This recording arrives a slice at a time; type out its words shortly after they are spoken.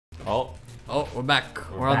Oh. Oh, we're back.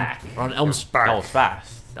 We're back. on Elm Street. That was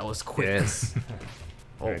fast. That was quick. Yes.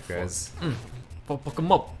 Oh, Alright, guys. Fuck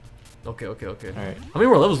him up. Okay. Alright. How many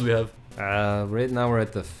more levels do we have? Right now we're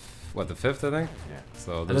at the the fifth, I think. Yeah.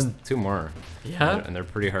 So there's then- 2 more. Yeah. And they're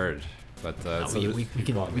pretty hard. But so we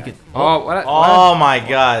can. oh, what? Oh my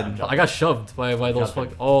god. I got shoved by those fuck.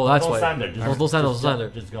 Oh, that's why. Don't stand there. Don't stand there.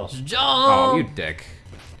 Just go. Jump. Oh, you dick.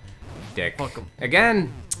 Dick. Fuck him.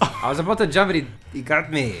 Again. I was about to jump, and he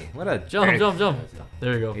got me. What a Jump. dick.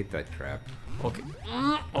 There you go. Hate that crap. Okay.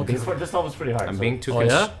 Okay. This one was pretty hard. I'm so being too Oh,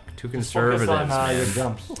 yeah? too just conservative. focus on your man.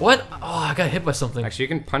 jumps. What? Oh, I got hit by something. Actually, you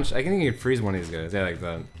can punch. I think you can freeze one of these guys. Yeah, like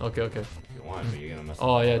that. Okay. If you want, but you're gonna mess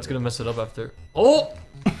Oh up. yeah, it's gonna mess it up after. Oh,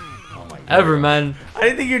 Oh my god. ever man. I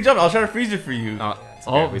didn't think you jumped. I was trying to freeze it for you. Oh, it's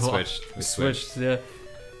Oh, okay. We well, switched. We switched. Yeah.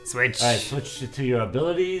 Switch. Alright, switch to your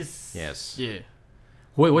abilities. Yes. Yeah.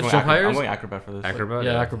 Wait, what's I'm jump higher? I'm going acrobat for this. Acrobat.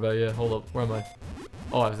 Yeah, acrobat. Yeah. Hold up. Where am I?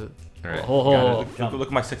 Oh, I was it. All right. Hold. Look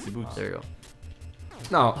at my sexy boots. There you go.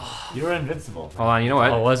 No. You're invincible. Hold on. You know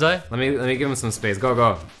what? Oh, was I? Let me give him some space.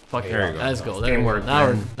 Go. Fuck There it. you go. Let's go. There we go. Teamwork, Now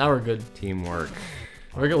man. we're good. Teamwork.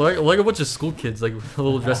 Like a bunch of school kids, like a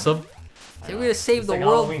little dress up. Hey, we're gonna save the like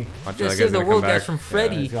world. Halloween. Watch We're out, gonna guys save the gonna world, come guys, back. from Let's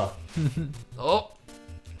Freddy. go. Oh.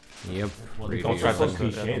 Yep. Well, Pretty don't good. try so Let's go.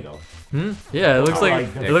 cliche though. Yeah, it looks Oh,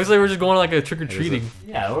 like like- it looks like we're just going like a trick or treating.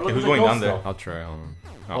 Yeah, we're Okay, looking who's at going ghosts, down there? though. I'll try. Hold on.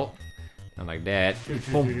 Oh. Not like that. Shoot.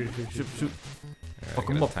 Shoot. Alright, Fuck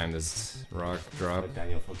I 'em gotta up. time this rock drop. Like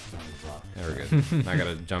Daniel focused on his block. There we're good. Now I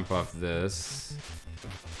gotta jump off this.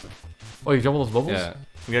 Oh, you jump on those bubbles? Yeah.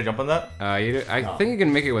 You gotta jump on that? I No. think you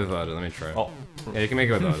can make it without it. Let me try. Oh. Yeah, you can make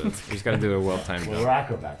it without it. You just gotta do a well-timed Well, we're jump.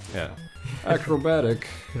 acrobats. Yeah. Acrobatic.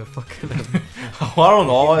 Yeah, fucking. Oh, I don't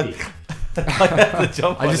know. I have to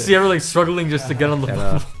jump I on just it. see everyone like struggling just to get on the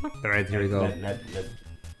bubble. Alright, here we go. Let-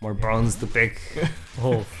 More bones to pick.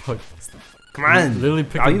 Oh fuck! Come on. Literally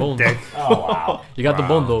pick Oh, the you bone. dick. Oh wow. You got the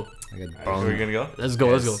bone though. I got Where are you bone. gonna go? Let's go.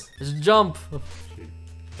 Let's go. Yes. Let's jump.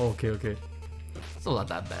 Okay. It's not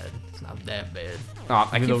that bad. It's not that bad. Oh,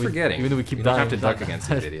 I Even keep though we- forgetting. even though we keep you don't have to dying, duck not against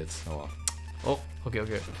that these idiots. Oh well. Oh,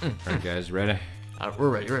 okay. Alright, guys, ready? We're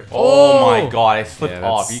ready. Oh my god, I slipped Yeah,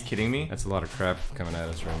 off. that's- Are you kidding me? That's a lot of crap coming at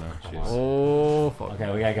us right now. Jeez. Oh fuck!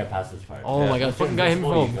 Okay, we gotta get past this part. Oh my god! Fucking guy hit me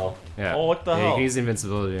Invincible, from you home. go. Yeah. Oh, what the yeah, hell? you can use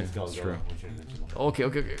invincibility. Let's go. That's Go. true. Once you're invincible. Okay.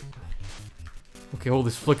 Okay, hold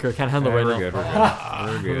this flicker. I can't handle Alright, right we're now. good.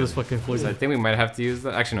 We're Look at good. this fucking So I flicker. think we might have to use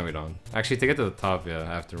that. Actually, no, we don't. Actually, to get to the top, yeah,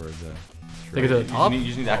 afterwards. Take it to the top. You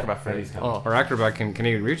just need acrobat Freddy's Freddy's. coming. Oh, Or acrobat, can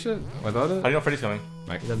he reach it without How do it? you know Freddy's coming?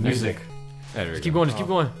 Like, the music. there we Just go. keep going. Just keep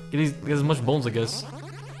going. Get as much bones, I guess.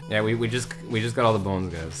 Yeah, we just got all the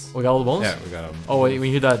bones, guys. We got all the bones. Yeah, we got them. Oh wait, we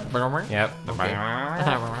hear that. Yep.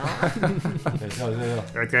 Let's go.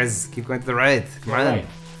 Alright, guys, keep going to the right. Come on. Right.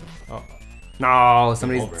 No, over.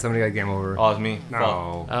 somebody got game over. Oh, it's me. Fuck.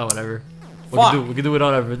 No. Oh, whatever. Fuck. We can do it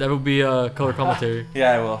whatever. That would be color commentary.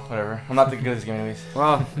 Yeah, I will. Whatever. I'm not that good at this game anyways.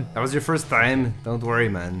 Well, that was your first time. Don't worry,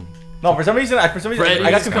 man. No, for some reason, I got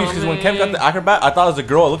Freddy's confused because when Kev got the acrobat, I thought it was a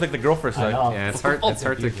girl. It looked like the girl for a I second. know. Yeah, it's hard. It's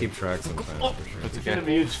hard to keep track sometimes. For sure. It's You're gonna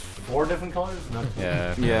okay. use 4 different colors? No.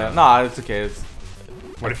 Yeah. Yeah, nah, it's okay. It's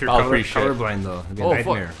What if you're I was pretty shit. colorblind though? It'd be a Oh, fuck.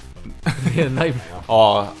 nightmare. Yeah, nightmare.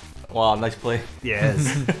 oh, wow, nice play.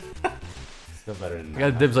 Yes. Still better than I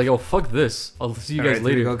got dibs like, oh fuck this. I'll see you guys Alright, here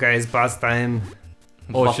we later. go, guys. Boss time.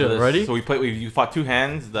 Oh, Fuck shit, this. ready? So you fought 2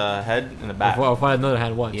 hands, the head and the back. I'll find another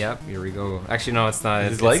hand once. Yep. Here we go. Actually, no, it's not.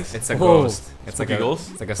 His It's, legs? It's a Whoa. ghost. It's like Spooky a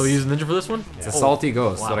ghost? It's like a. So we use ninja for this one? It's a salty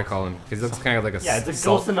ghost. Wow. What I call him. Because he looks kind of like a. Yeah, it's a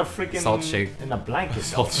salt, ghost in a freaking salt shake. in a blanket.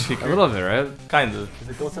 Salt though. shaker. A little bit, right? Kind of. It's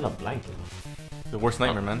a ghost in a blanket. The worst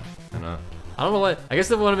nightmare, man. I know. I don't know why. I guess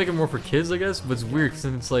they want to make it more for kids, I guess, but it's weird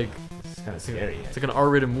since it's like It's kind of scary. it's like an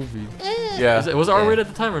R-rated movie. Yeah. Was it R-rated at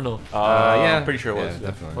the time or no? Yeah. I'm pretty sure it was. Yeah, Yeah.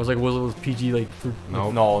 Or definitely. was it was PG like?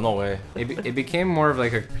 No. No way. It became more of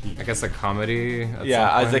like a, I guess, a comedy. At Yeah,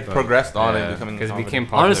 some as point, like but- progressed on yeah, and becoming. because it comedy. became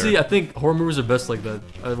popular. Honestly, I think horror movies are best like that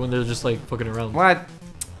when they're just like fucking around. What?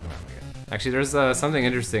 Oh actually, there's something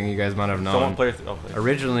interesting you guys might have known. Someone plays. Oh, play.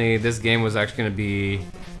 Originally, this game was actually going to be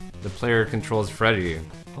the player controls Freddy.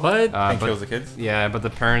 What? And but- kills the kids. Yeah, but the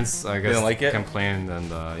parents, I guess, Didn't like it? complained, and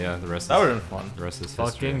yeah, the rest. That is, would have been fun. The rest is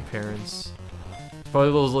Fucking history. parents.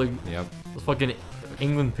 Probably those like Yep. those fucking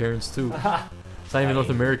England parents too. It's not even North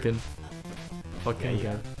American. Fucking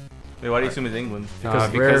Yeah. Wait, why do you assume it's England? Because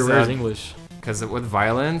because, rare is English. Because with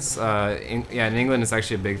violence, in England it's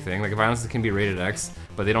actually a big thing. Like violence can be rated X,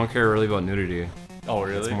 but they don't care really about nudity. Oh, It's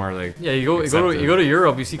really? more like Yeah, you go Accepted. to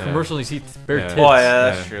Europe, you see Yeah. commercials, you see bare Yeah. tits. Oh, yeah,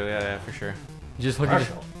 that's Yeah. true. Yeah, for sure. You just fucking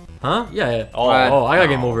Marshall. huh? Yeah. Oh, Oh, I got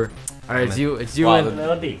game no. over. All right, it's you. It's you Wow, and the-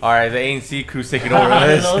 Little D. All right, the ANC crew's taking over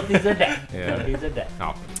this. Little D's are dead. Yeah. Little D's are dead. oh,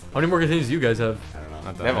 how many more containers do you guys have? I don't know.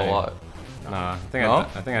 Not that They have a many. lot. Nah, No?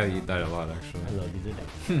 I think I died a lot actually. Hello, these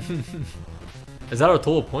are Is that our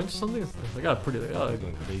total points or something? They got pretty. They got like,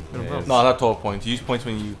 going crazy. I don't Yeah, know. it's- No, not 12 points. You use points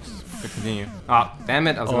when you continue. Ah, damn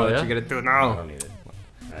it! I was Oh, gonna let yeah? you get it through. I No. don't need it.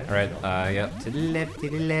 Alright, yeah. To the left, to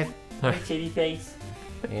the left. Shitty face.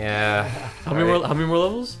 Yeah. How many more? How many more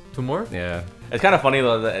levels? 2 more? Yeah. It's kind of funny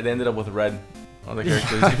though that it ended up with red on the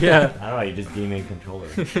characters. Yeah. I don't know, you just demon controller.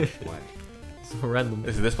 What? So random.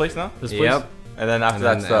 Is it this place now? This place. Yep. And then after And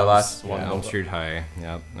then that's the last one. Yeah, though. Elm Street High.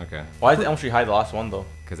 Yep. Okay. Why is Elm Street High the last one though?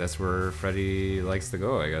 Because that's where Freddy likes to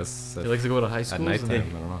go, I guess. He likes to go to high At schools. nighttime. I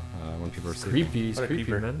and- don't know. When people are It's sleeping. creepy. It's What a creepy,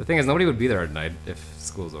 creeper. man. The thing is, nobody would be there at night if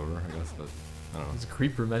school's over, I guess. But I don't know. He's a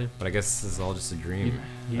creeper, man. But I guess this is all just a He, dream.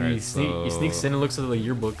 he, Alright, he sneaks so- in and looks at the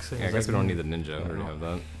yearbooks. Yeah, I guess we don't need the ninja. We already have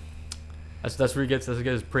that. That's where he gets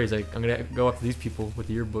his praise. Like, I'm gonna go after these people with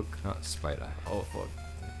the yearbook. Oh, spider. Oh fuck.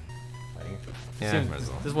 Fighting. Yeah, Seems- might as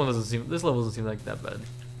well. this one doesn't seem. This level doesn't seem like that bad.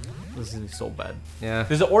 This seems so bad. Yeah.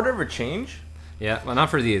 Does the order ever change? Yeah, well, not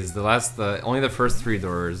for these. Only the first 3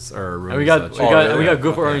 doors are rooms. And we got that we change. got really? we got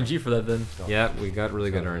good for Okay. RNG for that then. Yeah, we got really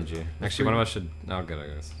good RNG. Actually, one of us should. Oh, good, I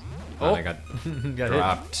guess. Oh. And I got Got hit.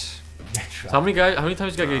 dropped. So how many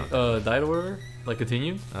times you got died or whatever? Like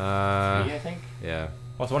continue? I think. Yeah.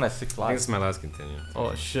 What's the one at 6 I think this lives? is my last continue.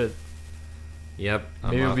 Oh shit. Yep.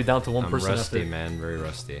 Maybe we'll be down to one I'm person rusty, after. man. Very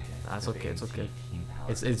rusty. Nah, it's okay. It's okay. 18 power.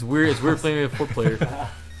 It's weird. It's weird playing with a 4-player.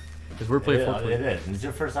 It's weird playing 4-player. It is. It's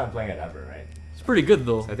your first time playing it ever, right? It's pretty good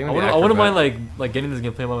though. I think I with wouldn't, the I wouldn't mind acrobat- like getting this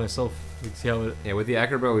game playing by myself. Like, see how it. Yeah, with the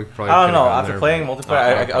acrobat, we probably. I don't know. could've gone After there, playing but-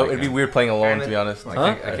 multiplayer, Oh, it'd be okay. weird playing alone, to be honest. I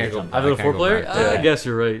Huh? can't, I can't go. After the I can't go 4-player? back. I guess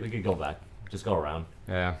you're right. We could go back. Just go around.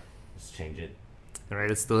 Yeah. Just change it. Alright,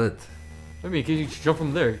 let's do it. Maybe can you jump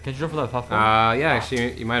from there? Can't you jump from that platform? Yeah,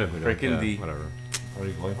 actually, you might have been. Freaking yeah, D. Whatever. Are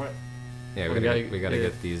you going for it? Yeah, Oh, we gotta, yeah, we gotta yeah.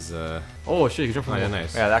 get these. Oh shit! You can jump Oh, from yeah, there.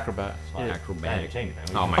 nice. Yeah, the acrobat. Yeah. Acrobatic. Change, man.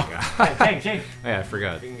 Oh my god. Change. Yeah, I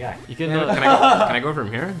forgot. Freaking guy. You can. Can Uh, can I go from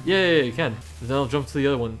here? yeah, you can. Then I'll jump to the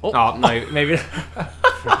other one. Oh, Oh no, maybe.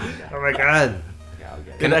 Freaking guy. Oh my god. Yeah, I'll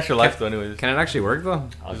get Get it. extra life though, anyways. Can it actually work though?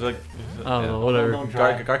 I'll It's get like it. I don't know. yeah. Whatever. Don't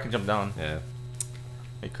try. guard can jump down. Yeah.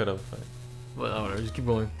 He could have. But... Well, whatever. Just keep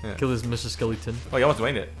going. Yeah. Kill this Mr. Skeleton. Oh, you almost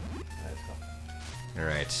winged it. Let's go. All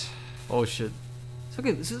right. Oh shit. It's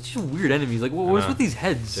okay. This is just weird enemies. Like, what's with these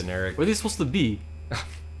heads? Generic. What are they supposed to be? I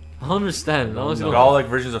don't understand. I honestly They're don't- all like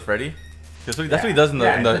versions of Freddy. That's what he does in the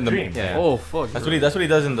Yeah, in the, it's in a the dream. Yeah. Oh fuck. that's what he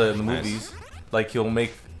does in the Nice. movies. Like he'll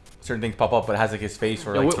make certain things pop up, but it has like his face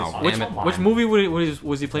or Yeah, like wh- Oh, which damn it. which movie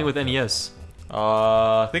was he playing with NES?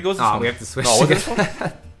 I think it was this Oh, one. we have to switch. No, was it this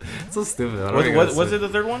one? So stupid. I don't think Was it the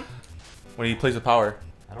third one? When he plays with power.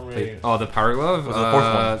 I don't really. Oh, the power glove. Was it the fourth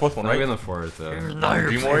one? Fourth one, Maybe right? in the fourth.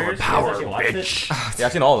 Dream Warriors. You guys actually watched it? Yeah,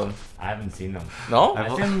 I've seen all of them. I haven't seen them. No?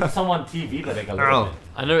 I've seen some on TV, but like a Oh. little bit.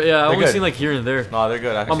 I know. Yeah, I They're only good. seen like here and there. No, they're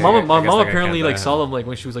good. My Actually. mom, I my guess mom like I apparently can't like die. saw them like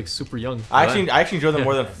when she was like super young. I actually enjoy them Yeah.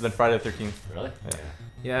 more than Friday the 13th. Really? Yeah.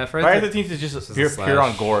 Yeah, Friday the 13th is This just is pure, a pure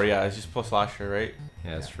on slash. gore. Yeah, it's just post slasher, right?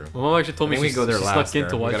 Yeah, that's true. My mom actually told I me think we she, go there she last. snuck in to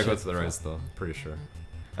there. We watch gotta go it. to the right still. Pretty sure.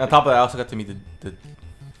 And on top of that, I also got to meet the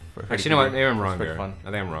Actually, you know what? Maybe I'm wrong It's pretty there. fun. I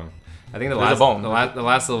think I'm wrong. I think the There's a last, bone. the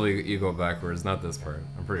last level you go backwards, not this part.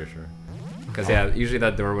 I'm pretty sure. Because yeah, usually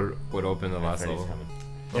that door would open the last Freddy's level. coming.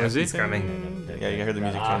 Oh, is he? It's coming. Yeah, you hear the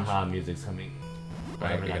music change. Music's coming. Right,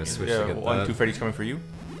 Whatever we that gotta means. switch Yeah, to get 1, that. 2 Freddy's coming for you.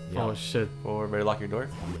 Yeah. Oh shit. Or better lock your door.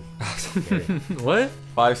 Scary. What?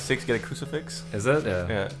 5, 6, get a crucifix. Is it? Yeah.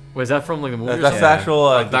 Yeah, Wait, is that from like the movie? or that's the Yeah. actual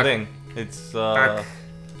Oh, the duck. thing. It's Duck.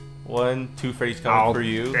 1, 2 Freddy's coming Oh, for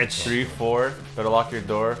you. bitch. 3, 4, better lock your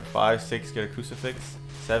door. 5, 6, get a crucifix.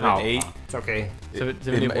 7, Oh, 8. It's okay.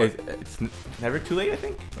 It's never too late, I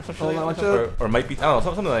think. Or something Oh, like not that. Or might be. I don't know,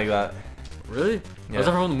 something like that. Really? Yeah. Was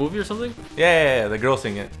that from the movie or something? Yeah, the girls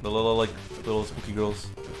sing it. The little spooky girls.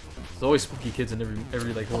 There's always spooky kids in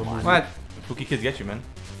every like horror movie. What? Spooky kids get you, man.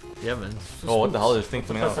 Yeah, man. Oh, what the hell is this thing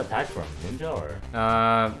coming What's out? attached from? Ninja or?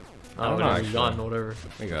 I don't know. actually. Gone, whatever.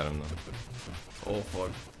 We got him though. Oh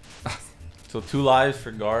fuck. So 2 lives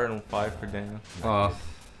for Gar and 5 for Daniel. Oh,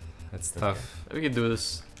 that's tough. We can do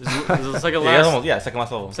this. This is the second Yeah, last. second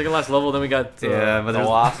last level. Second last level. Then we got. Yeah, but The there's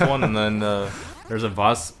last one, and then there's a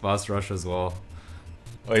boss rush as well.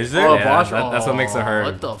 oh, is there? Oh, yeah, boss- that's what makes it oh, hard.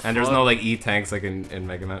 what the and there's fuck? no like E tanks like in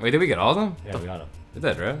Mega Man. Wait, did we get all of them? Yeah, we got him. We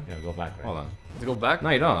did, right? Yeah, go back. Right? Hold on. To go back. No,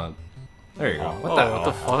 you don't. There you go. What Oh, the what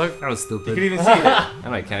the hell? fuck? That was You stupid. could even see it. I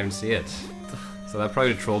know, I can't even see it. So that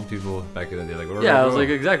probably trolled people back in the day. Like, where Yeah, I we was go? like,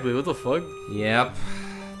 exactly. What the fuck? Yep.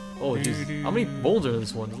 Oh, jeez. How many bones are in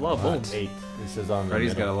this one? There's a lot of bones. 8. This is on the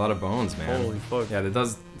Freddy's got a middle. lot of bones, man. Holy fuck. Yeah, that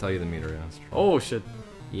does tell you the meter. Yeah, that's true. Oh shit.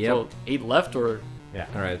 Yep. So 8 left or? Yeah.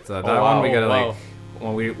 All right, that wow. one we gotta Oh,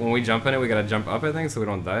 wow. like when we jump in it, we gotta jump up. I think so we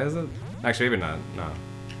don't die. Is it? Actually, maybe not. No.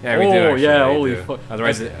 Yeah, we do. Oh, Actually, yeah, we holy do. fuck.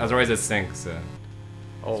 Otherwise it sinks.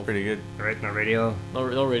 Oh, It's pretty good. Right, no radio.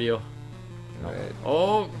 no radio. Right.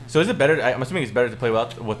 Oh, So is it better? I'm assuming it's better to play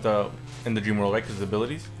with the in the dream world, right? Because of the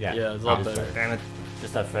abilities. Yeah. yeah, it's a lot better. Damn it.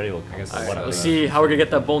 Just that Freddy will come. I guess Alright, What let's else? see how we're gonna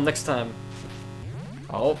get that bone next time.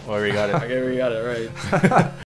 Oh, Oh, we got it. okay, we got it right.